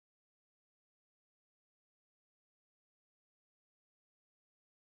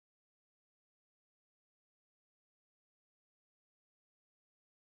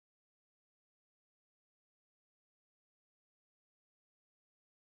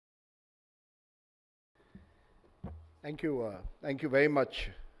Thank you very much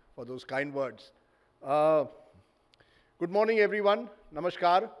for those kind words. Uh, Good morning, everyone.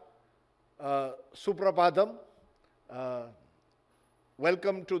 Namaskar. Suprapadam. Uh,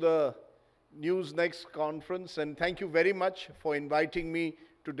 Welcome to the News Next conference, and thank you very much for inviting me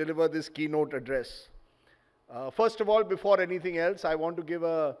to deliver this keynote address. First of all, before anything else, I want to give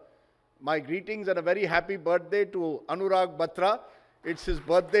my greetings and a very happy birthday to Anurag Batra. It's his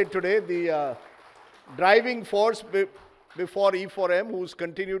birthday today, the driving force before E4M, who's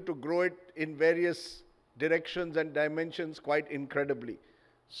continued to grow it in various directions and dimensions quite incredibly.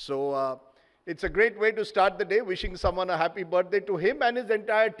 So it's a great way to start the day, wishing someone a happy birthday, to him and his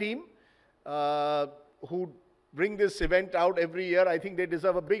entire team who bring this event out every year. I think they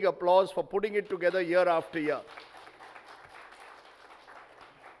deserve a big applause for putting it together year after year.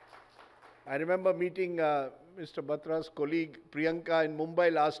 I remember meeting Mr. Batra's colleague Priyanka in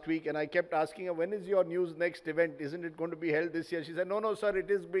Mumbai last week, and I kept asking her, when is your News Next event? Isn't it going to be held this year? She said, no, sir, it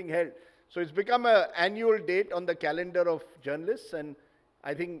is being held. So it's become an annual date on the calendar of journalists, and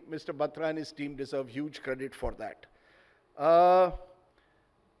I think Mr. Batra and his team deserve huge credit for that.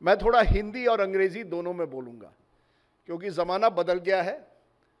 मैं थोड़ा हिंदी और अंग्रेजी दोनों में बोलूँगा, क्योंकि ज़माना बदल गया है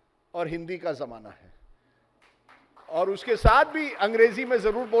और हिंदी का ज़माना है, और उसके साथ भी अंग्रेजी में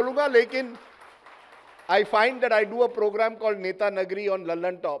ज़रूर बोलूँगा, लेकिन I find that I do a program called नेता नगरी on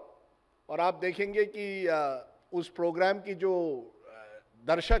लल्लन टॉप, और आप देखेंगे कि उस प्रोग्राम की जो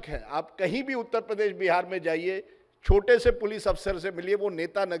दर्शक हैं, आप कहीं भी उत्तर प्रदेश बिहार में जाइए, छोटे से पुलिस अफसर से मिलिए, वो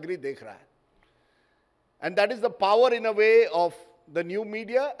नेता नगरी देख रहा है. And that is the power in a way of the new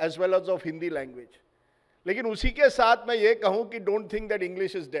media as well as of Hindi language. लेकिन उसी के साथ मैं ये कहूँ कि don't think that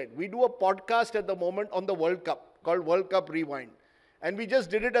English is dead. We do a podcast at the moment on the World Cup called World Cup Rewind, and we just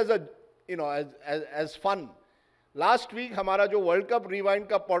did it as a as fun. Last week हमारा जो World Cup Rewind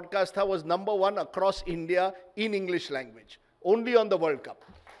का podcast था was #1 across India in English language, only on the World Cup.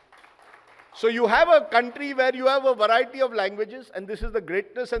 So you have a country where you have a variety of languages, and this is the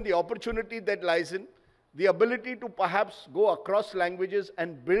greatness and the opportunity that lies in the ability to perhaps go across languages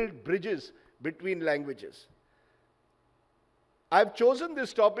and build bridges between languages. I've chosen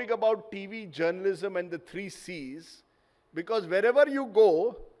this topic about TV journalism and the 3 C's because wherever you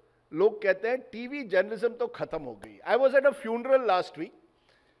go, लोग कहते हैं TV journalism तो खत्म हो गई. I was at a funeral last week,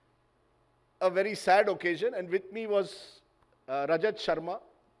 a very sad occasion, and with me was Rajat Sharma,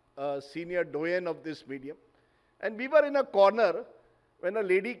 a senior doyen of this medium, and we were in a corner when a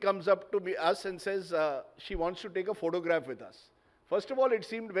lady comes up to us and says she wants to take a photograph with us. First of all, it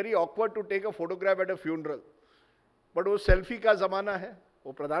seemed very awkward to take a photograph at a funeral, but वो selfie का ज़माना है,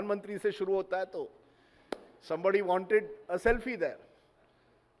 वो प्रधानमंत्री से शुरू होता है, तो somebody wanted a selfie there.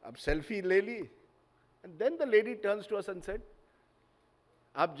 अब सेल्फी ले ली, and then the lady turns to us and said,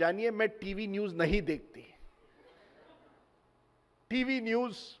 आप जानिए मैं टीवी न्यूज़ नहीं देखती. TV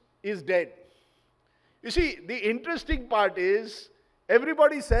news is dead. You see, the interesting part is,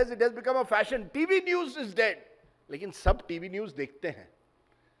 everybody says it has become a fashion. TV news is dead. लेकिन सब TV news देखते हैं.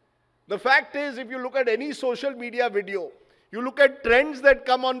 The fact is, if you look at any social media video, you look at trends that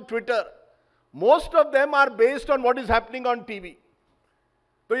come on Twitter, most of them are based on what is happening on TV.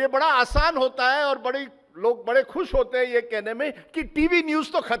 तो ये बड़ा आसान होता है और लोग बड़े खुश होते हैं ये कहने में कि टीवी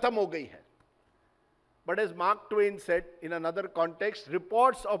न्यूज़ तो खत्म हो गई है. But as Mark Twain said in another context,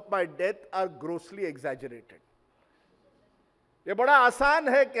 reports of my death are grossly exaggerated. ये बड़ा आसान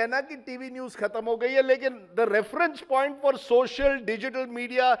है कहना कि टीवी न्यूज़ खत्म हो गई है, लेकिन the reference point for social digital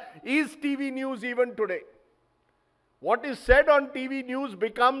media is TV news even today. What is said on TV news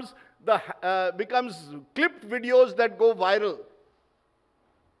becomes clipped videos that go viral.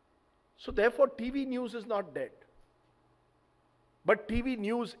 So therefore, TV news is not dead. But TV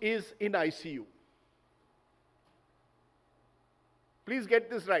news is in ICU. Please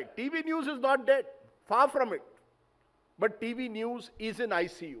get this right. TV news is not dead. Far from it. But TV news is in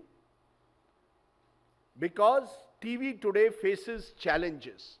ICU. Because TV today faces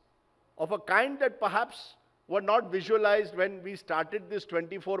challenges of a kind that perhaps were not visualized when we started this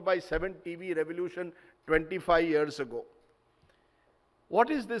 24/7 TV revolution 25 years ago. What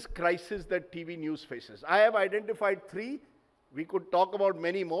is this crisis that TV news faces? I have identified 3. We could talk about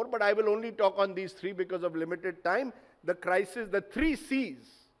many more, but I will only talk on these 3 because of limited time. The crisis, the 3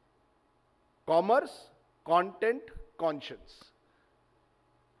 C's: commerce, content, conscience.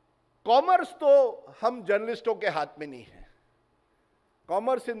 Commerce तो हम जर्नलिस्टों के हाथ में नहीं है.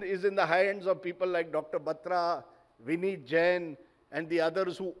 Commerce is in the hands of people like Dr. Batra, Vineet Jain, and the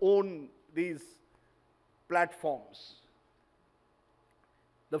others who own these platforms.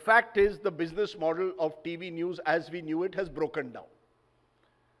 The fact is, the business model of TV news as we knew it has broken down.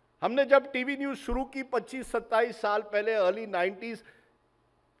 हमने जब TV news शुरू की 25-27 साल पहले, early 90s,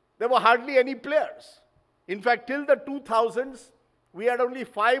 there were hardly any players. In fact, till the 2000s, we had only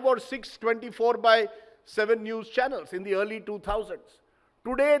 5 or 6 24/7 news channels in the early 2000s.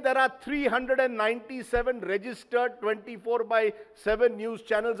 Today, there are 397 registered 24/7 news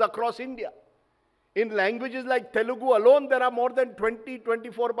channels across India. In languages like Telugu alone, there are more than 20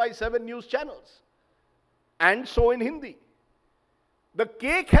 24/7 news channels. And so in Hindi. The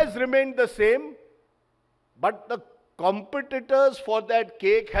cake has remained the same, but the competitors for that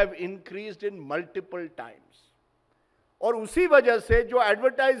cake have increased in multiple times. और उसी वजह से जो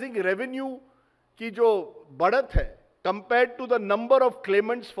advertising revenue की जो बढ़त है, compared to the number of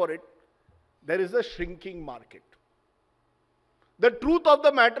claimants for it, there is a shrinking market. The truth of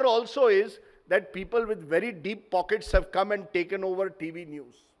the matter also is that people with very deep pockets have come and taken over TV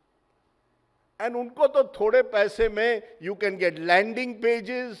news. And उनको तो थोड़े पैसे में you can get landing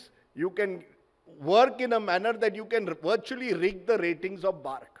pages, you can work in a manner that you can virtually rig the ratings of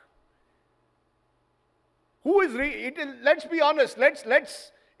Bark. Who is let's be honest,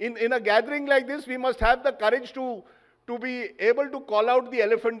 let's in a gathering like this we must have the courage to be able to call out the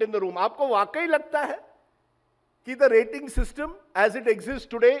elephant in the room. आपको वाकई लगता है कि the rating system as it exists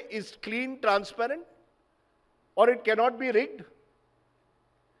today is clean, transparent, or it cannot be rigged?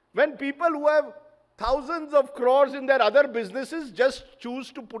 When people who have thousands of crores in their other businesses just choose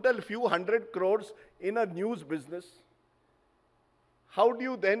to put a few hundred crores in a news business, how do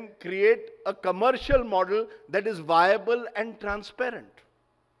you then create a commercial model that is viable and transparent?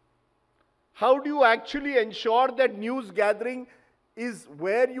 How do you actually ensure that news gathering is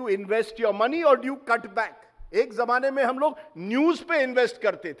where you invest your money, or do you cut back? एक जमाने में हम लोग news पे invest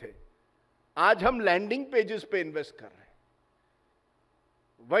करते थे, आज हम लैंडिंग पेजेस पे इन्वेस्ट कर रहे हैं.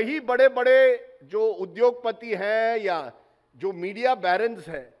 वही बड़े बड़े जो उद्योगपति हैं या जो मीडिया बैरन्स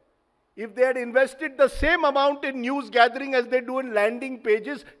हैं, if they had invested the same amount in news gathering as they do in landing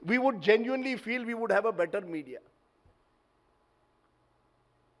pages, we would genuinely feel we would have a better media.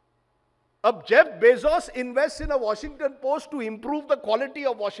 अब Jeff Bezos invests in a Washington Post to improve the quality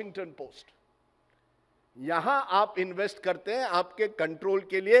of Washington Post. यहां आप invest करते हैं आपके control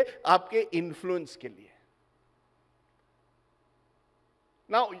के लिए, आपके influence के लिए.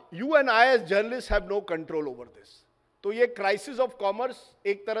 Now, you and I as journalists have no control over this. तो ये क्राइसिस ऑफ कॉमर्स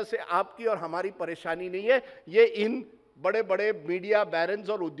एक तरह से आपकी और हमारी परेशानी नहीं है, ये इन बड़े बड़े मीडिया बैरन्स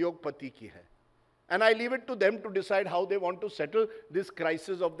और उद्योगपति की है. And I leave it to them to decide how they want to settle this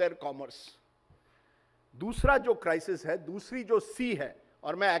crisis of their commerce. दूसरा जो क्राइसिस है, दूसरी जो सी है,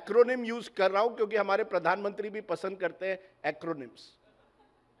 और मैं एक्रोनिम यूज कर रहा हूं क्योंकि हमारे प्रधानमंत्री भी पसंद करते हैं एक्रोनिम्स,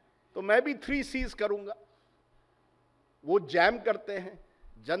 तो मैं भी 3 C's करूंगा. वो जैम करते हैं,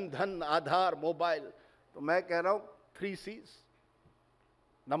 जन धन, आधार, मोबाइल, तो मैं कह रहा हूं 3 C's.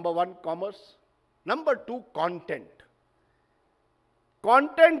 Number 1 commerce, number 2 content.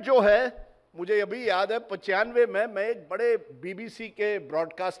 Content जो है, मुझे अभी याद है 95 में मैं एक बड़े बीबीसी के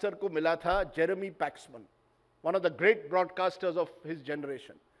ब्रॉडकास्टर को मिला था, Jeremy पैक्समैन, one of the great broadcasters of his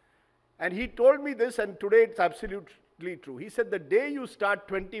generation. And he told me this, and today it's absolutely true. He said, the day you start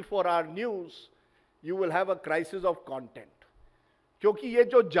 24-hour news, you will have a crisis of content. क्योंकि ये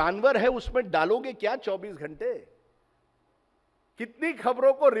जो जानवर है उसमें डालोगे क्या 24 घंटे? कितनी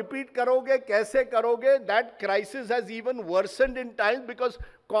खबरों को रिपीट करोगे, कैसे करोगे? That crisis has even worsened in times because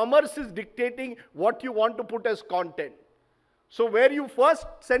commerce is dictating what you want to put as content. So where you first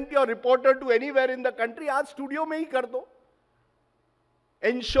sent your reporter to anywhere in the country, आज studio में ही कर दो.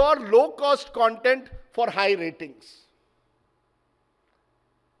 Ensure low cost content for high ratings.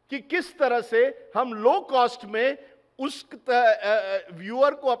 कि किस तरह से हम low cost में उस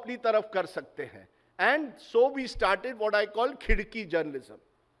व्यूअर को अपनी तरफ कर सकते हैं. And so we started what I call खिड़की जर्नलिज्म.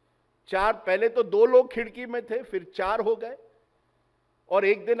 4 पहले तो 2 लोग खिड़की में थे, फिर 4 हो गए, और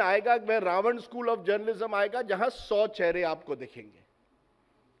एक दिन आएगा मैं रावण स्कूल ऑफ जर्नलिज्म आएगा जहां 100 चेहरे आपको दिखेंगे,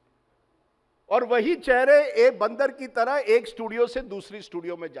 और वही चेहरे एक बंदर की तरह एक स्टूडियो से दूसरी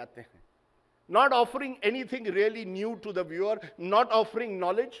स्टूडियो में जाते हैं, not offering anything really new to the viewer, not offering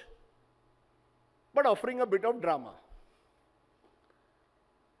knowledge, but offering a bit of drama.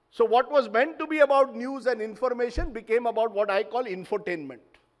 So what was meant to be about news and information became about what I call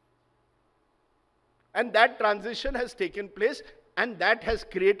infotainment. And that transition has taken place, and that has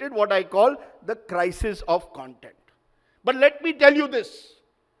created what I call the crisis of content. But let me tell you this,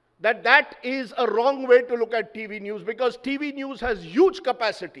 that is a wrong way to look at TV news, because TV news has huge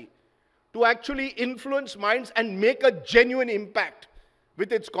capacity to actually influence minds and make a genuine impact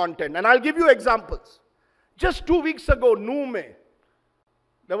with its content. And I'll give you examples. Just 2 weeks ago, Noor,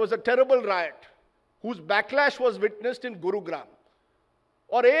 there was a terrible riot whose backlash was witnessed in Gurugram.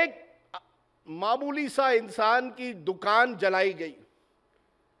 और एक मामूली सा इंसान की दुकान जलाई गई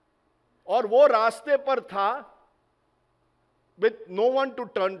और वो रास्ते पर था with no one two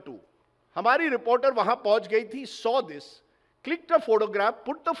turn to. हमारी रिपोर्टर वहां पहुंच गई थी, saw this, clicked a photograph,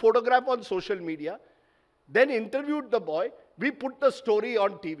 put the photograph on social media, then interviewed the boy, we put the story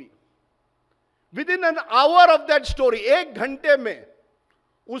on TV. With in an hour of that story, 1 घंटे में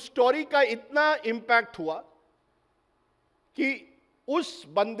उस story का इतना इंपैक्ट हुआ कि उस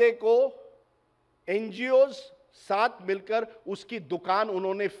बंदे को एनजीओज साथ मिलकर उसकी दुकान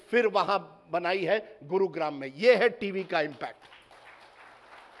उन्होंने फिर वहां बनाई है गुरुग्राम में। यह है टीवी का इंपैक्ट।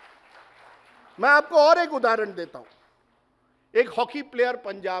 मैं आपको और एक उदाहरण देता हूं। एक हॉकी प्लेयर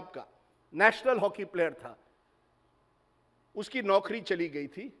पंजाब का, नेशनल हॉकी प्लेयर था, उसकी नौकरी चली गई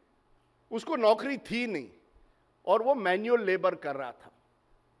थी, उसको नौकरी थी नहीं और वो मैन्युअल लेबर कर रहा था।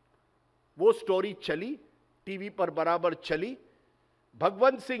 वो स्टोरी चली, टीवी पर बराबर चली।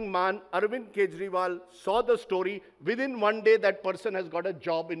 भगवंत सिंह मान, Arvind Kejriwal saw the story. Within 1 day, that person has got a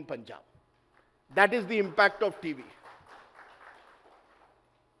job in Punjab. That is the impact of TV.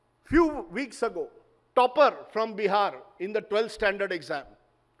 Few weeks ago, topper from Bihar in the 12th standard exam,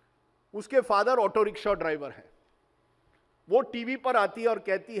 उसके father auto rickshaw driver हैं। वो TV पर आती है और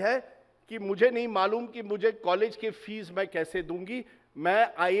कहती है कि मुझे नहीं मालूम कि मुझे कॉलेज की फीस मैं कैसे दूंगी,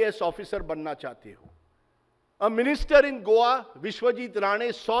 मैं आईएएस ऑफिसर बनना चाहती हूं। A minister in Goa, Vishwajit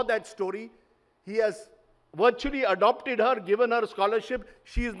Rane, saw that story. He has virtually adopted her, given her scholarship.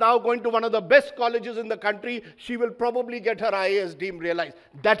 She is now going to one of the best colleges in the country. She will probably get her IAS dream realized.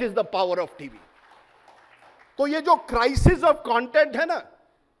 That is the power of TV. तो ये जो crisis of content है ना,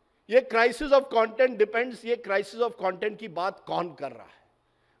 ये crisis of content depends, ये crisis of content की बात कौन कर रहा है?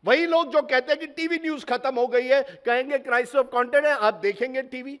 वही लोग जो कहते हैं कि टीवी न्यूज खत्म हो गई है, कहेंगे क्राइसिस ऑफ कंटेंट है, आप देखेंगे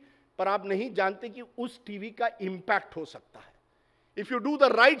टीवी, पर आप नहीं जानते कि उस टीवी का इंपैक्ट हो सकता है। If you do the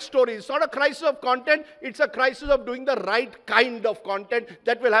right story, it's not a crisis of content, it's a crisis of doing the right kind of content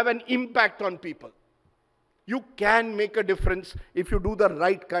that will have an impact on people. You can make a difference if you do the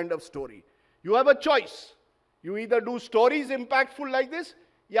right kind of story. You have a choice, you either do stories impactful like this,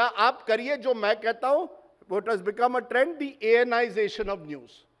 या आप करिए जो मैं कहता हूं, what has become a trend, the एएनआइजेशन of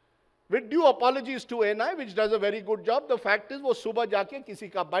news. With due apologies to ANI, which does a very good job, the fact is वो सुबह जाके किसी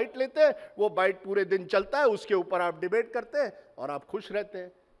का बाइट लेते हैं, वो बाइट पूरे दिन चलता है, उसके ऊपर आप डिबेट करते हैं और आप खुश रहते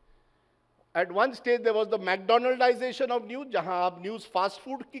हैं। At one stage there was the McDonaldization of news, जहां आप न्यूज फास्ट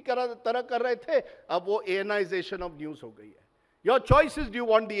फूड की तरह कर रहे थे, अब वो ANIzation of news हो गई है। Your choice is, do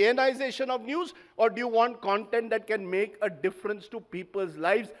you want the ANIzation of news or do you want content that can make a difference to people's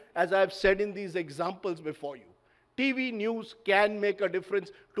lives, as I have said in these examples before you? TV news can make a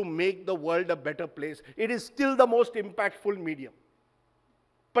difference to make the world a better place. It is still the most impactful medium,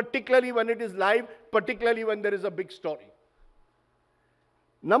 particularly when it is live, particularly when there is a big story.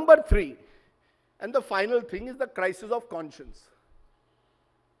 Number 3, and the final thing, is the crisis of conscience.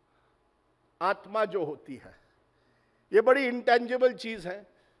 आत्मा जो होती है, ये बड़ी intangible चीज है।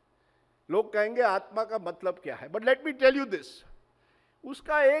 लोग कहेंगे आत्मा का मतलब क्या है, but let me tell you this,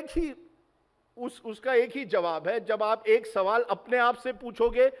 उसका एक ही जवाब है। जब आप एक सवाल अपने आप से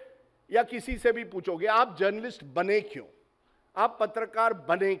पूछोगे या किसी से भी पूछोगे, आप जर्नलिस्ट बने क्यों, आप पत्रकार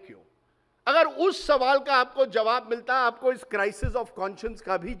बने क्यों, अगर उस सवाल का आपको जवाब मिलता है, आपको इस क्राइसिस ऑफ कॉन्शियंस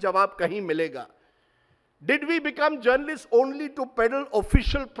का भी जवाब कहीं मिलेगा। Did we become journalists only to peddle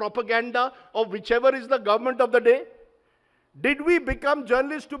official propaganda of whichever is the government of the day? Did we become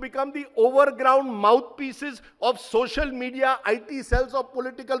journalists to become the overground mouthpieces of social media, IT cells of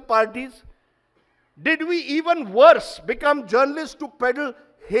political parties? Did we, even worse, become journalists to peddle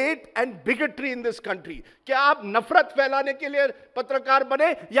hate and bigotry in this country? क्या आप नफरत फैलाने के लिए पत्रकार बने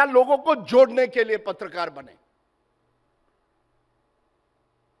या लोगों को जोड़ने के लिए पत्रकार बने?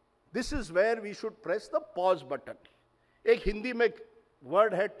 This is where we should press the pause button. एक हिंदी में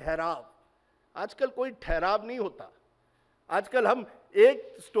वर्ड है ठहराव। आजकल कोई ठहराव नहीं होता। आजकल हम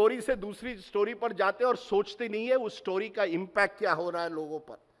एक स्टोरी से दूसरी स्टोरी पर जाते हैं और सोचते नहीं है उस स्टोरी का इंपैक्ट क्या हो रहा है लोगों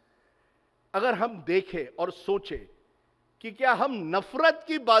पर। अगर हम देखें और सोचें कि क्या हम नफरत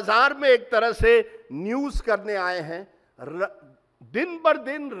की बाजार में एक तरह से न्यूज करने आए हैं, दिन बर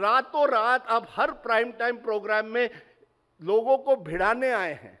दिन, रातों रात आप हर प्राइम टाइम प्रोग्राम में लोगों को भिड़ाने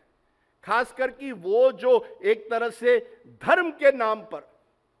आए हैं, खासकर कि वो जो एक तरह से धर्म के नाम पर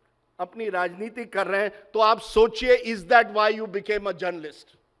अपनी राजनीति कर रहे हैं, तो आप सोचिए, is that why you became a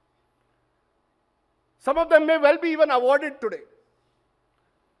journalist? Some of them may well be even awarded today,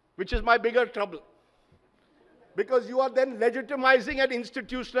 which is my bigger trouble, because you are then legitimizing and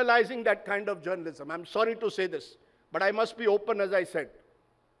institutionalizing that kind of journalism. I'm sorry to say this, but I must be open, as I said.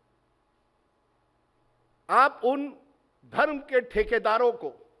 आप उन धर्म के ठेकेदारों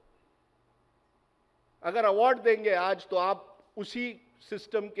को अगर award देंगे आज, तो आप उसी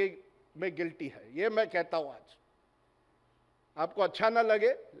सिस्टम के में गिल्टी है। ये मैं कहता हूं आज, आपको अच्छा ना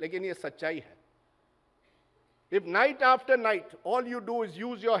लगे लेकिन ये सच्चाई है। If night after night all you do is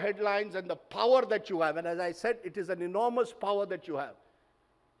use your headlines and the power that you have, and as I said, it is an enormous power that you have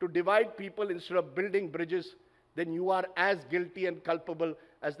to divide people instead of building bridges, then you are as guilty and culpable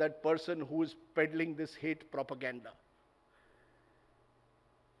as that person who is peddling this hate propaganda.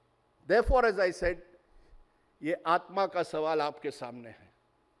 Therefore, as I said, ये आत्मा का सवाल आपके सामने है.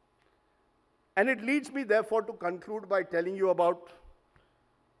 And it leads me therefore to conclude by telling you about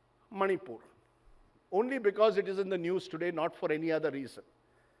Manipur. Only because it is in the news today, not for any other reason.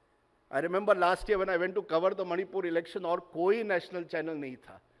 I remember last year when I went to cover the Manipur election, और कोई national channel नहीं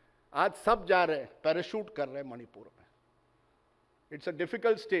था. आज सब जा रहे हैं, parachute कर रहे हैं मणिपुर में. It's a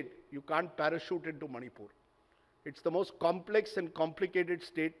difficult state. You can't parachute into Manipur. It's the most complex and complicated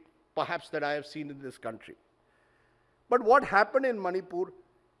state perhaps that I have seen in this country. But what happened in Manipur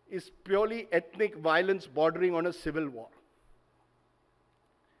is purely ethnic violence bordering on a civil war.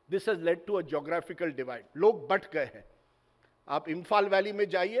 This has led to a geographical divide. लोग but गए हैं. आप Imphal valley में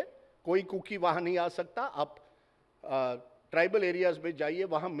जाइए, कोई cookie वहां नहीं आ सकता. आप ट्राइबल एरियाज में जाइए,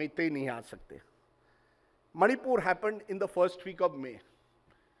 वहां मेते नहीं आ सकते. Manipur happened in the first week of May.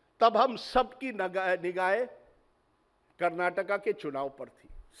 तब हम सबकी निगाहें कर्नाटका के चुनाव पर थी,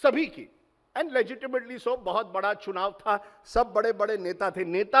 सभी की, एंड लेजिटिमेटली सो. बहुत बड़ा चुनाव था, सब बड़े बड़े नेता थे,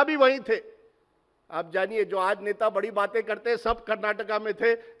 नेता भी वहीं थे. आप जानिए, जो आज नेता बड़ी बातें करते हैं, सब कर्नाटका में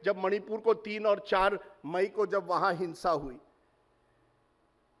थे जब मणिपुर को 3 और 4 मई को जब वहां हिंसा हुई.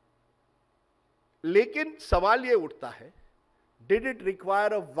 लेकिन सवाल ये उठता है, did it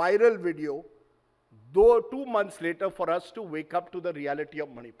require a viral video 2 months later for us to wake up to the reality of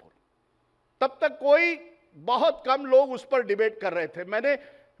Manipur? तब तक कोई, बहुत कम लोग उस पर डिबेट कर रहे थे. मैंने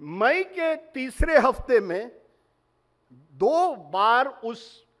मई के तीसरे हफ्ते में 2 बार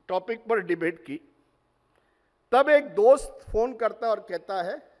उस टॉपिक पर डिबेट की. तब एक दोस्त फोन करता है और कहता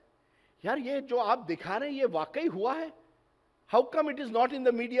है, यार ये जो आप दिखा रहे हैं ये वाकई हुआ है. How come it is not in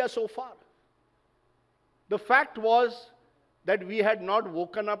the media so far? The fact was that we had not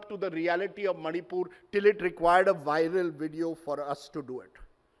woken up to the reality of Manipur till it required a viral video for us to do it.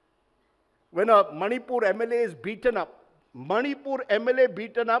 When a Manipur MLA is beaten up, Manipur MLA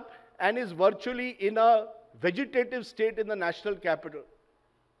beaten up and is virtually in a vegetative state in the national capital,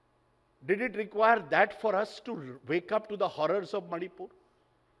 did it require that for us to wake up to the horrors of Manipur?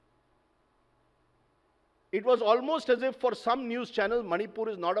 It was almost as if for some news channels Manipur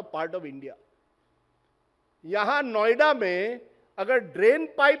is not a part of India. यहां नोएडा में अगर drain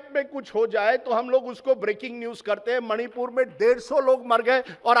pipe में कुछ हो जाए तो हम लोग उसको ब्रेकिंग न्यूज करते हैं. मणिपुर में 150 लोग मर गए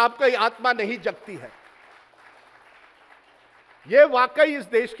और आपका आत्मा नहीं जगती है. यह वाकई इस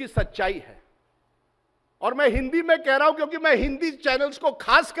देश की सच्चाई है. और मैं हिंदी में कह रहा हूं क्योंकि मैं हिंदी चैनल्स को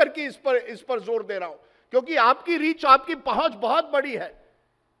खास करके इस पर जोर दे रहा हूं, क्योंकि आपकी रीच, आपकी पहुंच बहुत बड़ी है.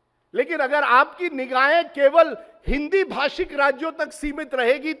 लेकिन अगर आपकी निगाहें केवल हिंदी भाषिक राज्यों तक सीमित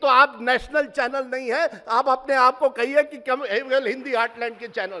रहेगी तो आप नेशनल चैनल नहीं है. आप अपने आप को कहिए कि केवल हिंदी हार्टलैंड के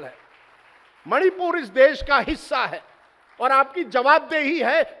चैनल है. मणिपुर इस देश का हिस्सा है और आपकी जवाबदेही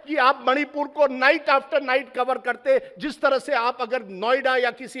है कि आप मणिपुर को नाइट आफ्टर नाइट कवर करते. जिस तरह से आप अगर नोएडा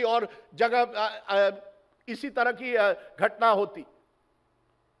या किसी और जगह इसी तरह की घटना होती,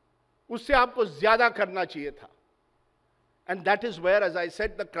 उससे आपको ज्यादा करना चाहिए था. And that is where, as I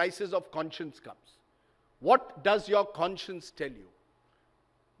said, the crisis of conscience comes. What does your conscience tell you?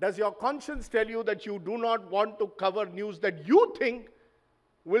 Does your conscience tell you that you do not want to cover news that you think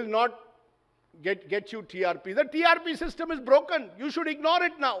will not get you TRP? The TRP system is broken. You should ignore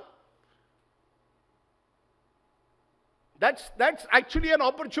it now. That's actually an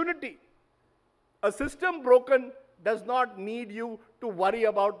opportunity. A system broken does not need you to worry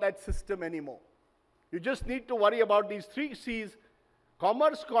about that system anymore. You just need to worry about these 3 C's: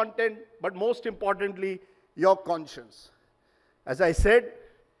 commerce, content, but most importantly, your conscience. As I said,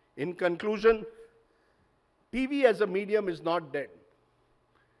 in conclusion, TV as a medium is not dead.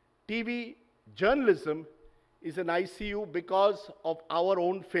 TV journalism is an ICU because of our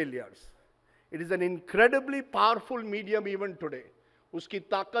own failures. It is an incredibly powerful medium even today. उसकी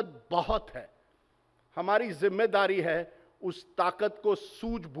ताकत बहुत है. हमारी जिम्मेदारी है उस ताकत को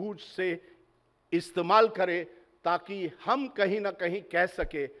सूझबूझ से इस्तेमाल करें ताकि हम कहीं ना कहीं कह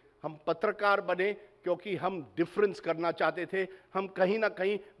सके हम पत्रकार बने, क्योंकि हम डिफरेंस करना चाहते थे, हम कहीं ना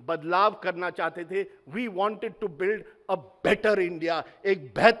कहीं बदलाव करना चाहते थे. We wanted to build a better India,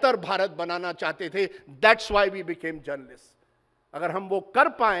 एक बेहतर भारत बनाना चाहते थे. That's why we became journalist. अगर हम वो कर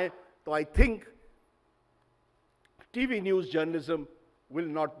पाए तो I think TV news journalism will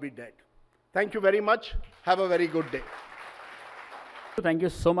not be dead. Thank you very much. Have a very good day. Thank you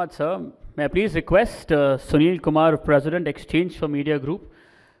so much, sir. May I please request Sunil Kumar, President, Exchange for Media Group,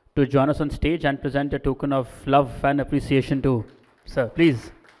 to join us on stage and present a token of love and appreciation to sir,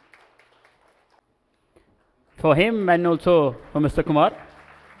 please. For him and also for Mr. Kumar.